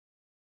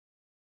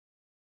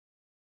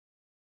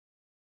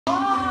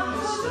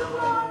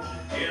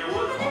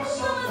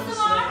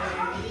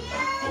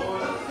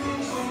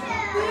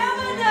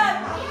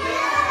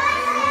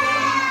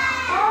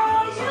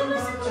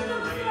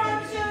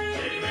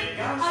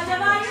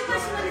Acaba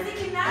yılbaşına bize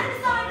kimler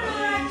misafir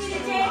olarak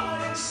gelecek?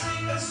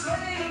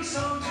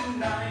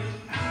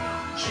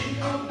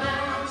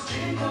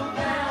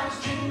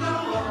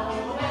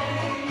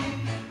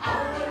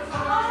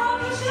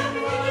 Boşuna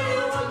biri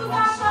geliyor çok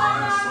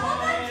uzaklardan. O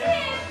da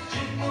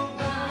kim?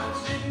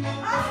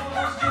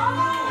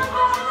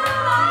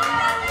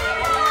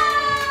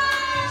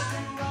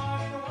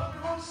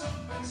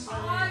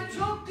 Ay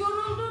çok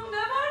yoruldum. Ne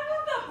var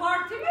burada?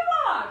 Parti mi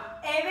var?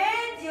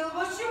 Evet,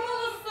 yılbaşı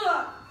bulusu.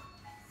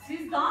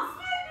 Siz dans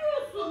mı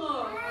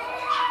ediyorsunuz?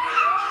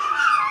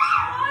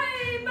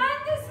 Ay ben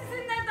de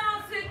sizinle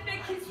dans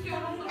etmek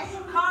istiyorum. Dur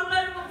şu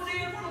karlarımı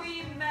buraya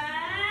koyayım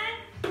ben.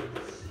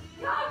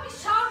 Ya bir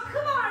şarkı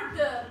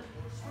vardı.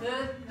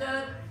 Dıt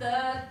dıt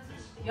dıt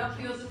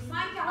yapıyorduk.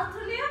 Sanki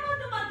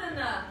hatırlayamadım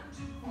adını.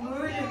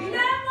 Öyle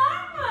bilen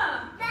var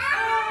mı?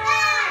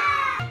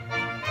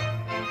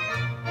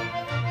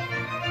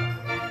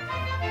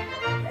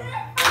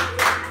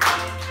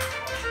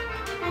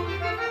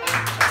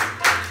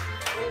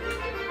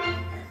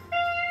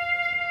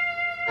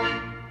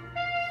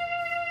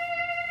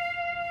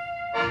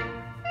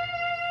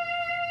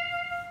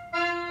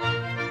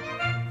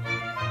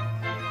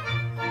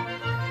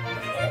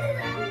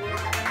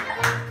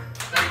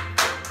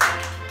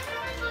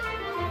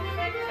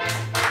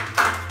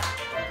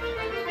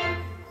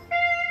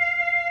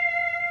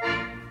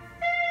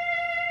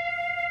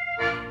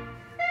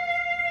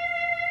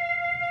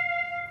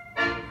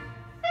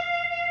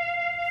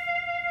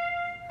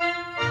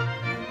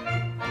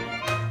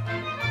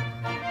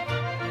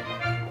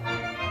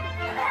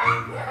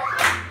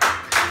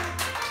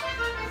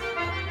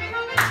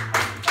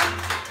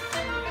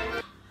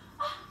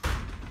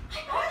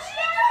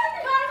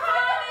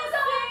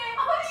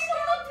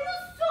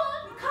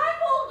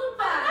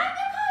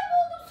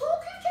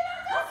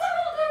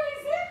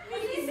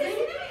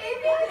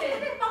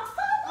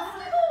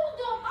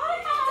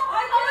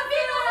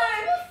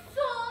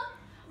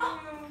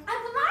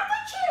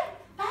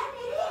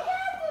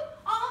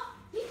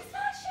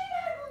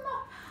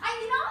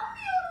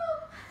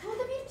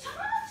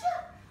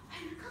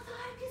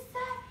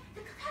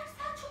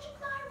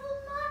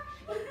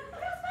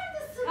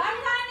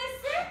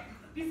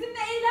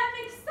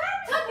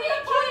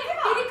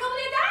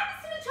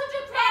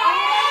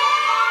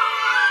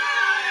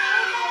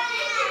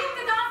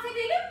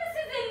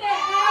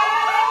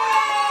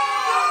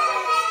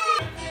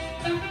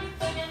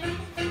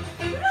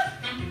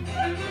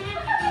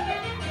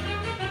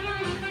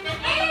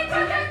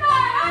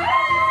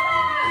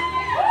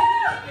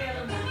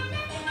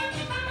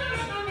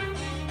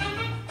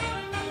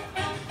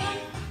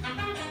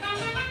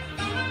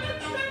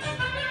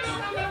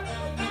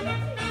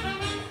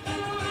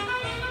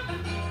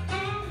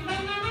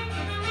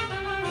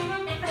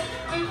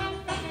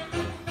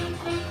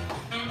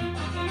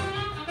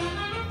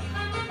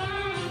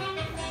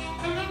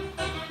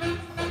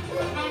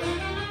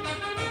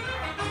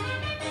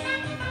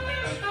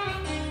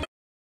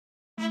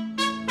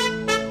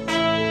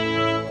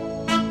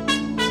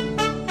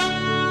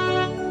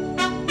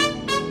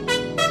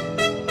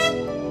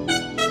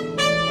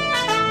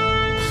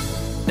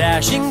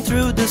 Dashing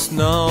through the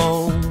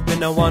snow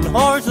in a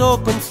one-horse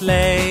open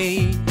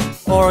sleigh,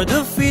 o'er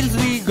the fields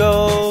we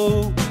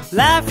go,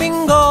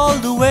 laughing all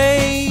the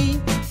way.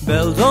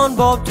 Bells on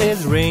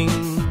bobtails ring,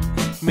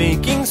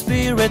 making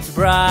spirits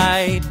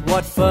bright.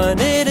 What fun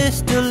it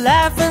is to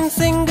laugh and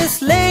sing a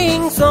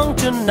sleighing song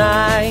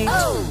tonight.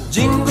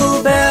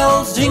 Jingle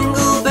bells,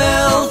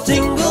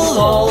 jingle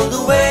all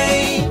the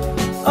way.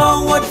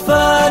 Oh, what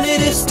fun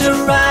it is to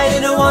ride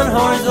in a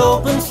one-horse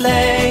open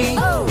sleigh.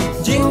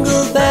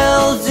 Jingle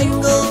bells,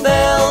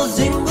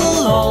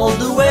 jingle all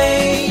the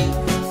way.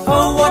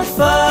 Oh, what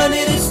fun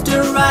it is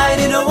to ride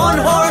in a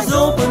one-horse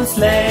open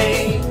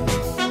sleigh.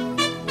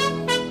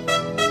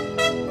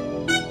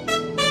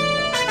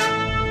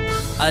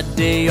 A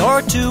day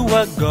or two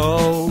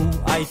ago,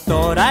 I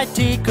thought I'd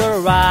take a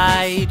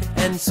ride,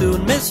 and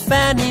soon Miss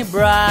Fanny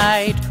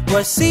Bright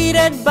was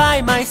seated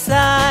by my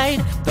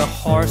side. The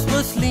horse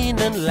was lean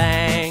and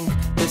lank,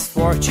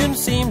 misfortune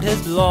seemed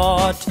his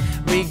lot.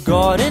 We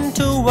got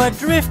into a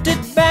drifted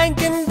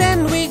bank and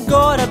then we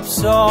got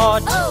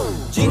upsot.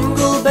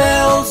 Jingle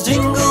bells,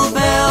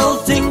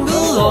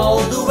 jingle all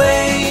the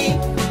way.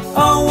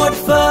 Oh, what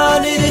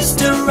fun it is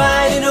to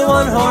ride in a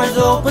one-horse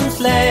open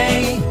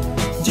sleigh.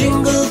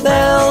 Jingle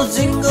bells,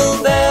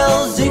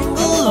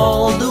 jingle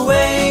all the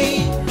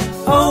way.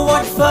 Oh,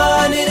 what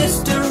fun it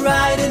is to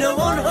ride in a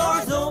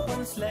one-horse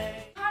open sleigh.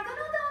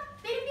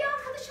 Benim bir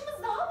arkadaşımız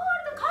daha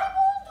vardı,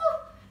 kayboldu.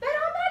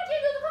 Beraber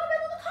geliyorduk ama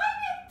ben onu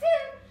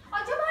kaybettim.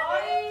 Acaba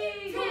nereye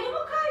gitti? Yolu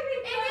mu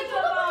kaybetti? Evet,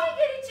 yolu buraya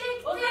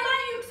gelecekti. O zaman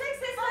yüksek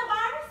sesle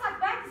bağırırsak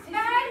belki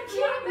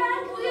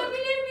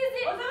duyabilir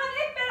bizi. O zaman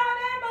hep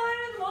beraber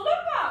bağıralım, olur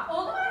mu?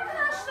 Olur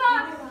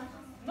arkadaşlar.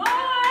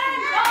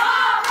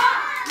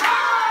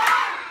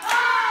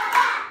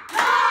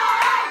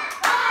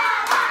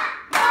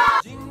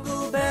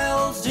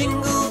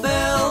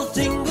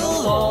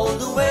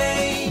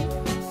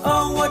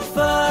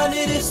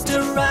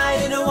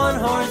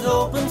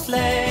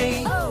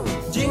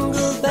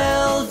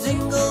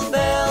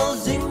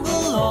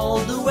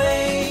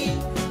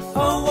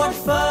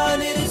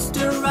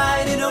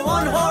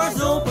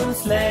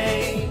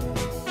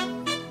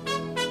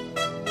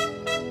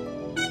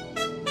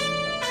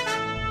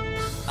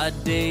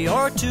 day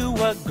or two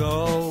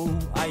ago,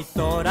 I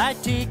thought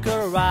I'd take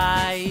a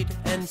ride,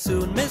 and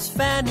soon Miss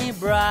Fanny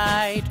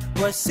Bright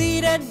was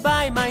seated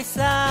by my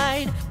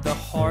side. The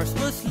horse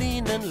was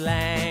lean and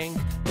lank,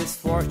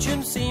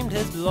 misfortune seemed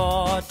his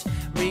lot.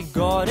 We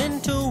got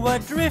into a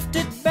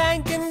drifted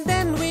bank, and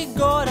then we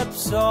got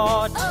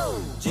upsot.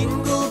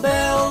 Jingle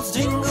bells,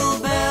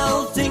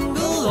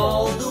 jingle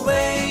all the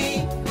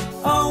way.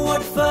 Oh,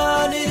 what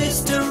fun it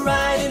is to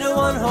ride in a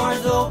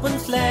one-horse open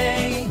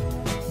sleigh.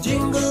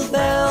 Jingle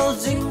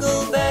bells,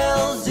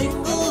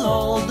 jingle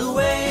all the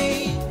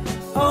way.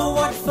 Oh,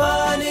 what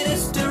fun it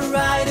is to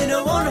ride in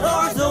a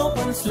one-horse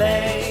open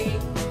sleigh.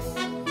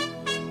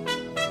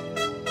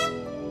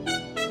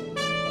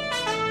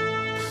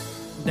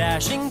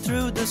 Dashing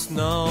through the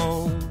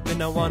snow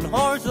in a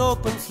one-horse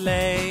open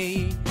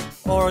sleigh.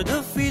 O'er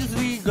the fields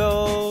we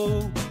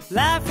go,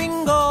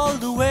 laughing all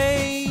the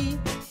way.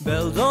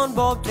 Bells on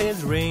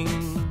bobtails ring,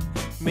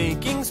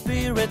 making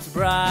spirits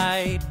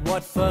bright.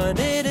 What fun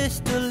it is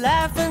to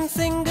laugh and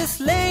sing a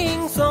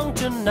sleighing song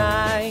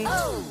tonight.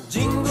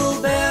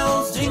 Jingle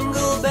bells,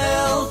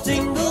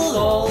 jingle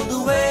all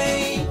the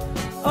way.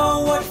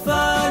 Oh, what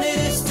fun it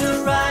is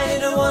to ride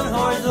in a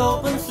one-horse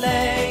open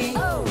sleigh.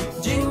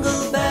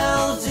 Jingle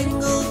bells,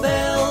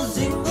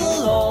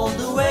 jingle all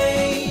the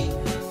way.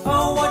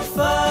 Oh, what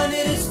fun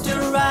it is to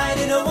ride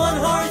in a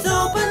one-horse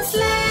open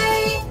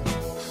sleigh.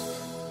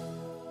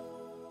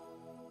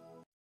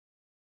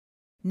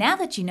 Now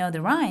that you know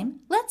the rhyme,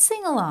 let's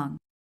sing along.